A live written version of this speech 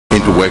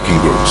into working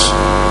groups.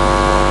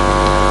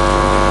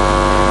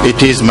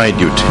 It is my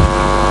duty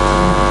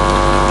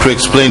to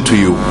explain to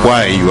you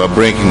why you are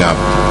breaking up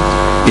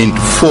into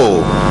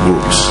 4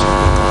 groups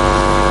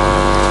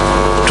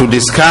to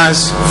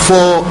discuss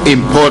 4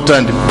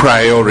 important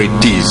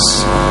priorities.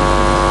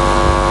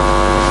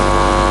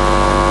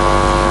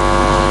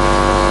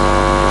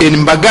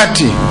 In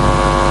Mbagati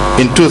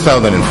in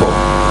 2004,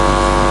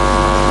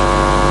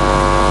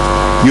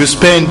 you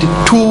spent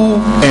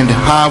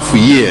 2.5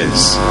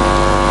 years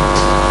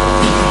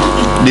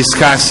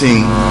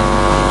discussing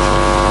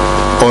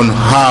on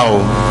how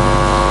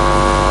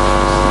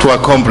to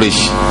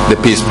accomplish the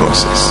peace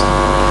process.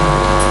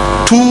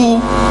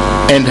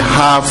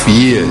 2.5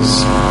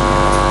 years.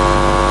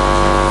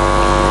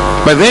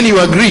 But then you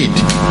agreed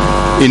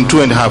in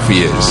 2.5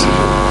 years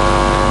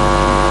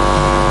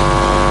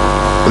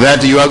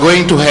that you are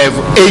going to have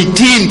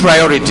 18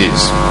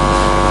 priorities.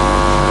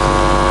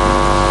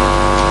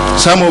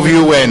 Some of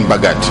you were in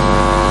Mbagati.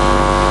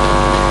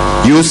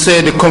 You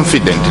said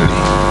confidently,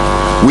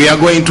 we are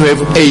going to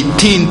have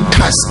 18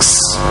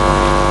 tasks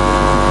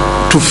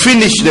to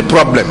finish the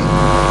problem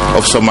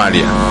of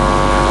Somalia.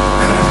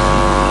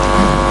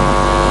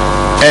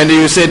 And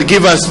you said,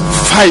 give us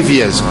 5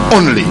 years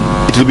only,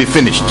 it will be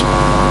finished.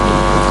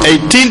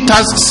 18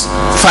 tasks,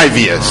 5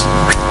 years.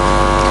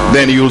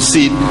 Then you'll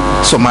see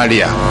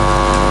Somalia,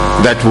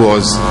 that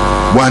was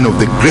one of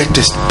the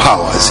greatest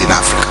powers in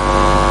Africa.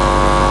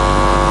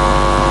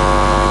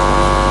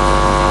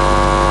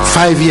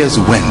 5 years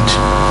went.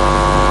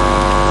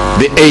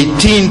 The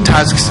 18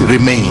 tasks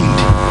remained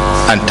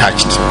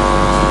untouched.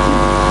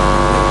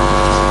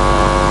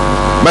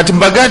 But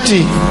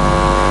Mbagati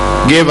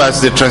gave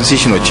us the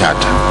transitional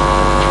charter,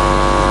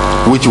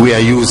 which we are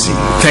using.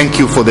 Thank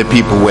you for the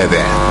people who were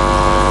there.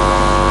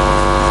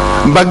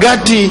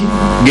 Mbagati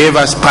gave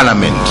us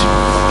parliament.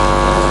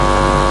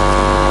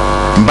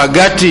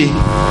 Mbagati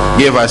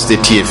gave us the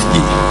TFD.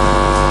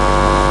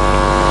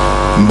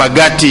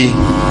 Mbagati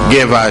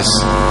gave us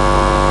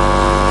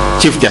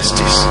Chief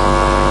Justice.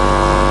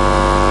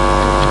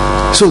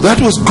 So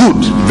that was good,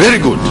 very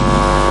good.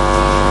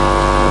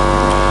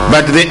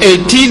 But the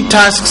 18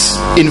 tasks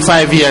in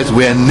 5 years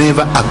were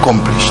never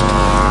accomplished.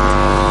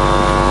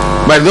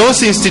 But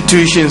those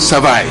institutions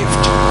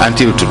survived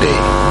until today.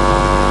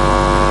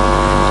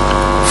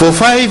 For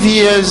 5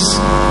 years,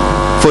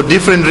 for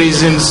different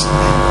reasons,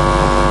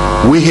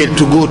 we had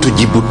to go to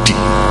Djibouti.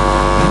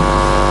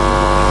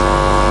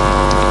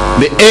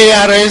 The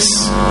ARS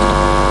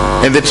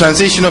and the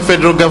transitional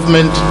federal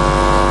government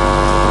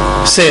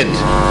said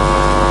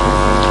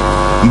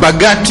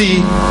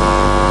Mbagati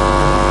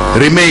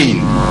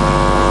remain,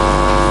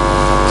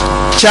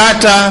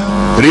 charter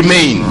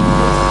remain,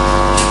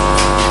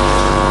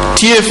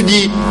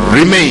 TFD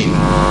remain,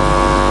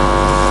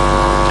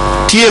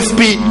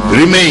 TFP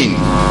remain,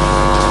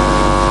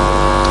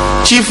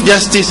 Chief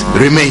Justice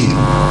remain.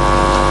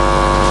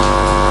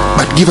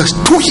 But give us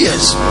 2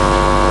 years.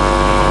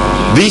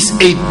 These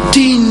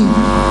 18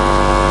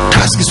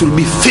 tasks will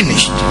be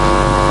finished.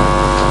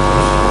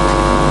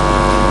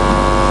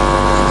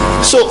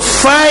 So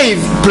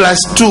 5 plus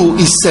 2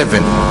 is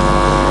 7.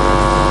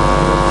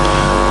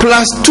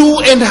 Plus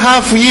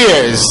 2.5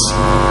 years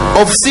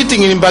of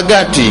sitting in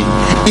Mbagati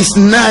is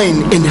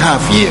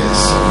 9.5 years.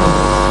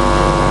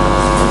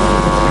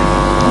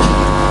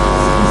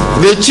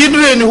 The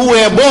children who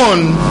were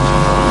born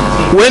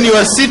when you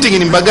are sitting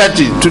in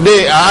Mbagati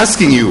today are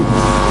asking you,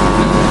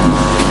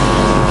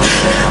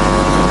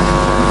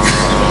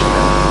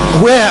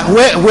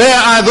 where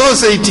are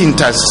those 18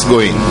 tasks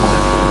going?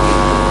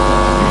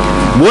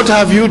 What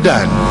have you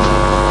done?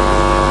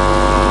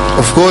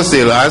 Of course,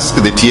 they'll ask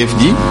the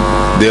TFD,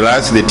 they'll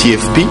ask the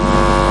TFP,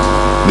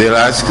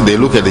 they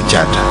look at the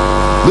charter.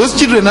 Those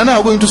children are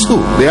now going to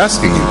school. They're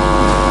asking you.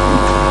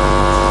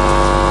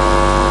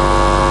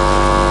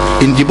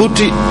 In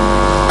Djibouti,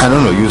 I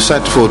don't know, you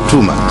sat for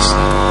 2 months.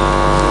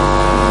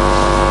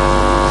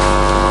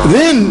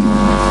 Then,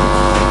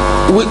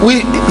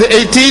 the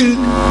 18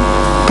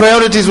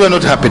 priorities were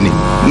not happening,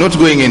 not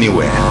going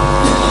anywhere.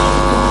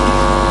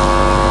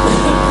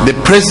 The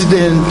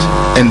president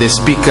and the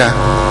speaker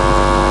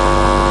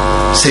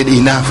said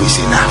enough is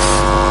enough.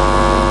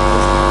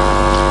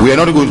 We are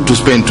not going to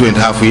spend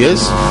 2.5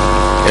 years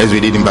as we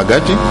did in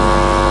Mbagati,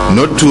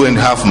 not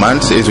 2.5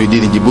 months as we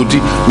did in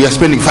Djibouti. We are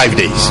spending 5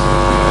 days.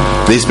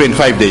 They spent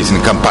 5 days in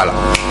Kampala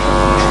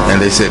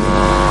and they said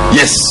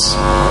yes.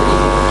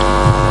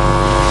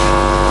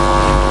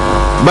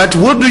 But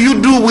what do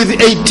you do with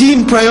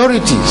 18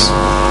 priorities?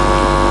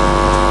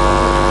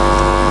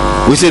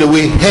 We said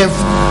we have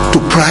to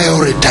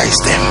prioritize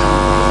them.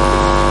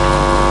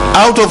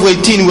 Out of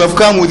 18, we have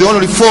come with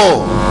only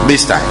 4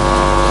 this time.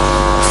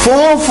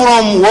 4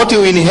 from what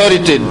you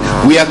inherited,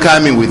 we are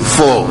coming with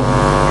 4.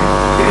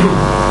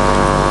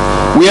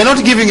 We are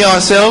not giving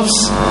ourselves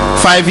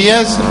 5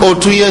 years or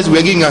 2 years, we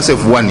are giving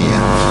ourselves 1 year.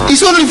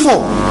 It's only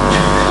 4.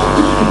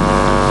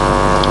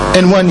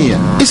 And 1 year.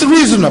 It's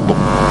reasonable.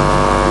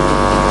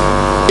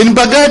 In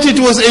Mbagati it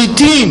was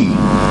 18,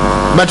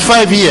 but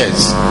 5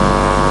 years.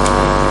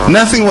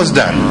 Nothing was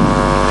done.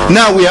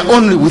 Now we are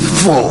only with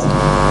 4.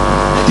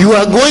 You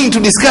are going to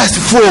discuss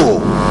 4,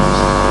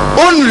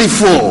 only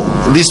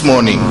 4 this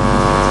morning,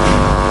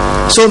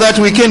 so that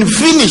we can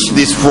finish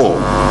this 4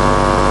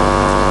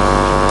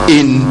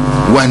 in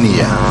 1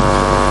 year.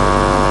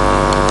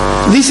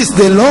 This is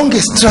the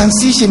longest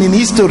transition in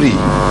history.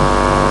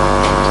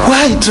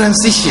 Why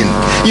transition?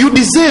 You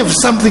deserve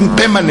something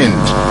permanent.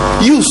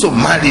 You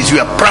Somalis, you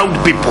are proud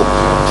people.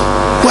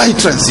 Why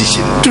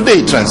transition?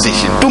 Today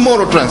transition,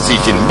 tomorrow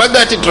transition,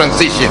 Bagati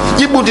transition,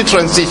 Djibouti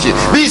transition,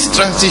 this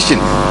transition.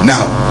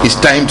 Now it's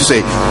time to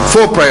say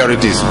 4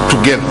 priorities to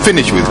get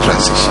finished with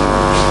transition.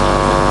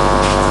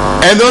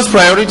 And those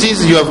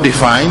priorities you have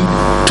defined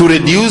to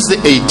reduce the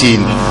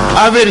 18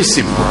 are very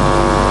simple.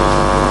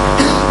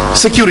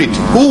 Security.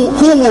 Who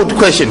would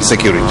question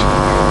security?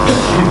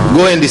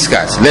 Go and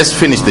discuss. Let's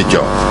finish the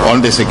job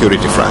on the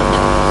security front.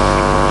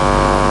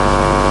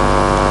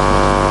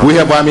 We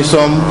have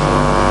AMISOM.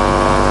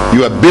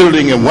 You are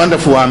building a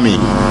wonderful army.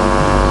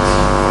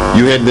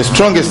 You had the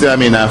strongest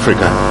army in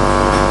Africa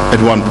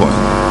at one point.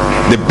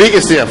 The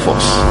biggest air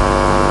force.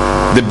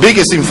 The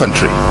biggest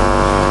infantry.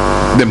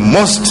 The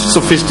most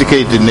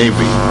sophisticated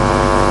navy.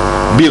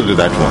 Build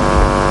that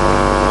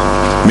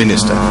one.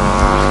 Minister,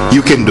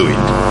 you can do it.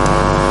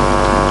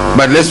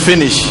 But let's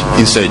finish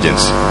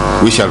insurgency.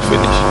 We shall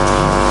finish.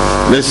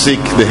 Let's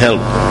seek the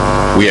help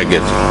we are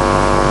getting.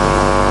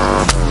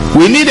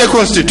 We need a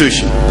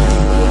constitution.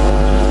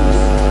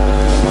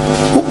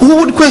 Who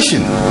would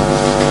question?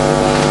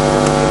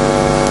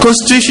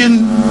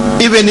 Constitution,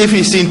 even if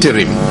it's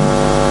interim.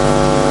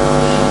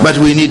 But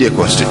we need a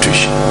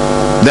constitution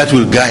that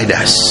will guide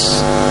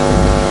us.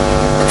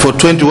 For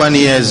 21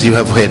 years you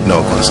have had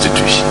no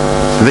constitution.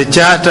 The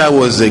charter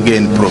was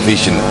again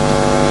provisional.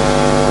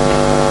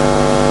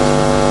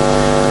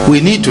 We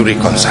need to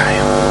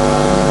reconcile.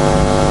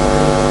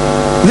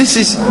 This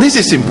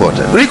is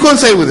important.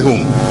 Reconcile with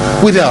whom?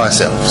 With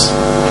ourselves.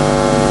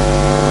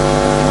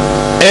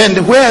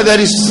 And where there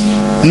is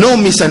no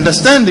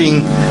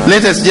misunderstanding,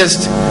 let us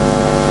just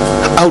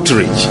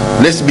outreach.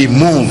 Let's be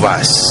more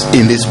us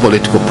in this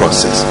political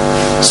process.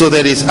 So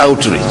there is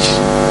outreach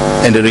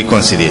and a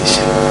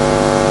reconciliation.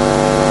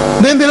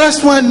 Then the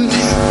last one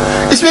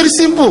is very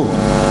simple,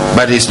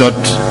 but it's not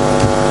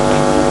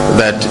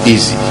that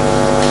easy.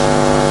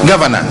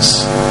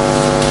 Governance.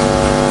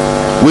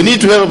 We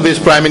need to help this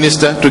Prime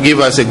Minister to give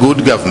us a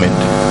good government,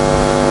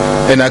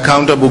 an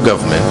accountable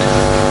government,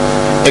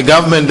 a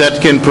government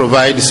that can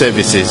provide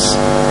services,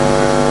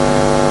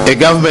 a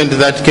government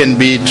that can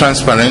be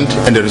transparent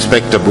and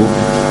respectable.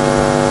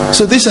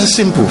 So these are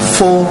simple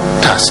 4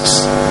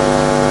 tasks.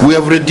 We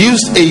have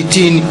reduced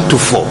 18 to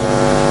 4.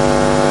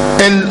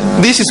 And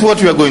this is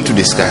what we are going to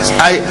discuss.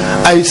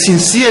 I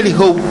sincerely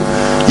hope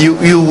you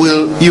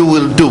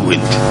will do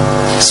it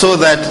so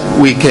that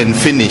we can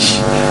finish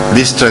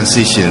this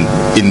transition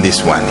in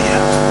this 1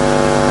 year.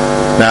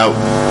 Now,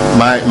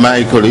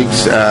 my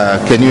colleagues,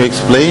 can you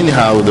explain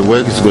how the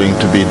work is going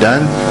to be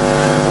done?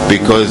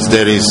 Because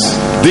there is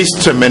this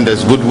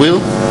tremendous goodwill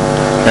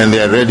and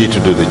they are ready to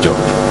do the job.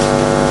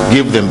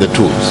 Give them the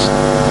tools.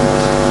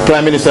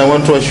 Prime Minister, I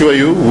want to assure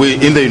you, we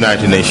in the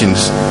United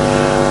Nations,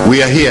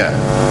 we are here.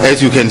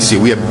 As you can see,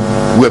 we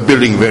are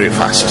building very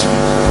fast.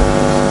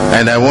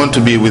 And I want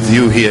to be with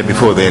you here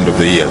before the end of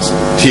the year,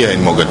 here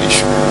in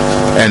Mogadishu.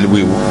 And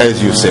we,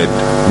 as you said,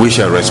 we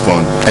shall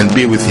respond and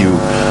be with you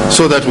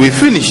so that we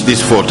finish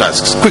these 4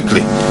 tasks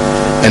quickly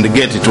and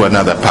get to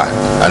another part,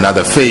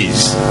 another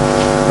phase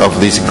of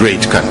this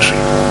great country.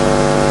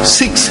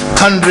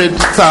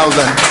 600,000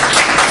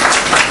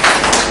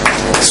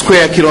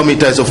 square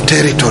kilometers of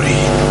territory.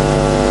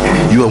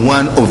 You are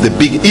one of the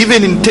big,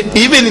 even in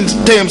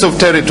terms of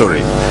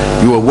territory,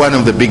 you are one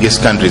of the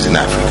biggest countries in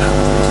Africa,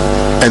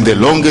 and the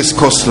longest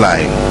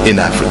coastline in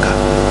Africa,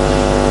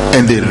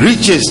 and the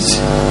richest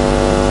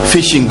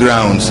fishing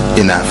grounds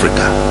in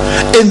Africa,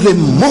 and the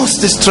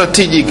most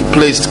strategic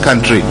placed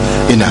country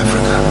in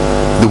Africa.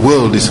 The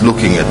world is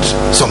looking at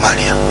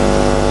Somalia.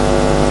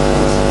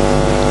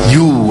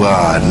 You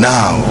are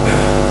now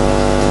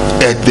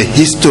at the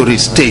history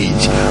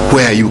stage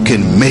where you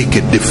can make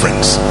a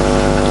difference.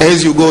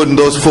 As you go in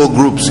those 4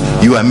 groups,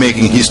 you are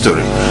making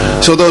history.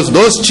 So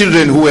those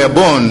children who were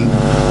born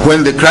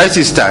when the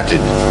crisis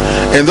started,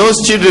 and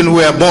those children who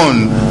were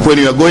born when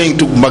you are going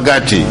to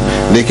Magati,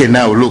 they can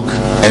now look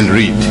and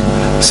read.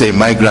 Say,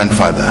 my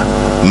grandfather,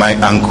 my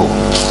uncle,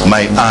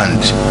 my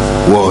aunt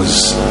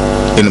was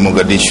in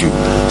Mogadishu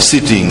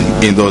sitting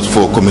in those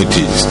 4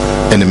 committees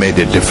and made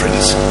a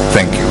difference.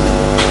 Thank you.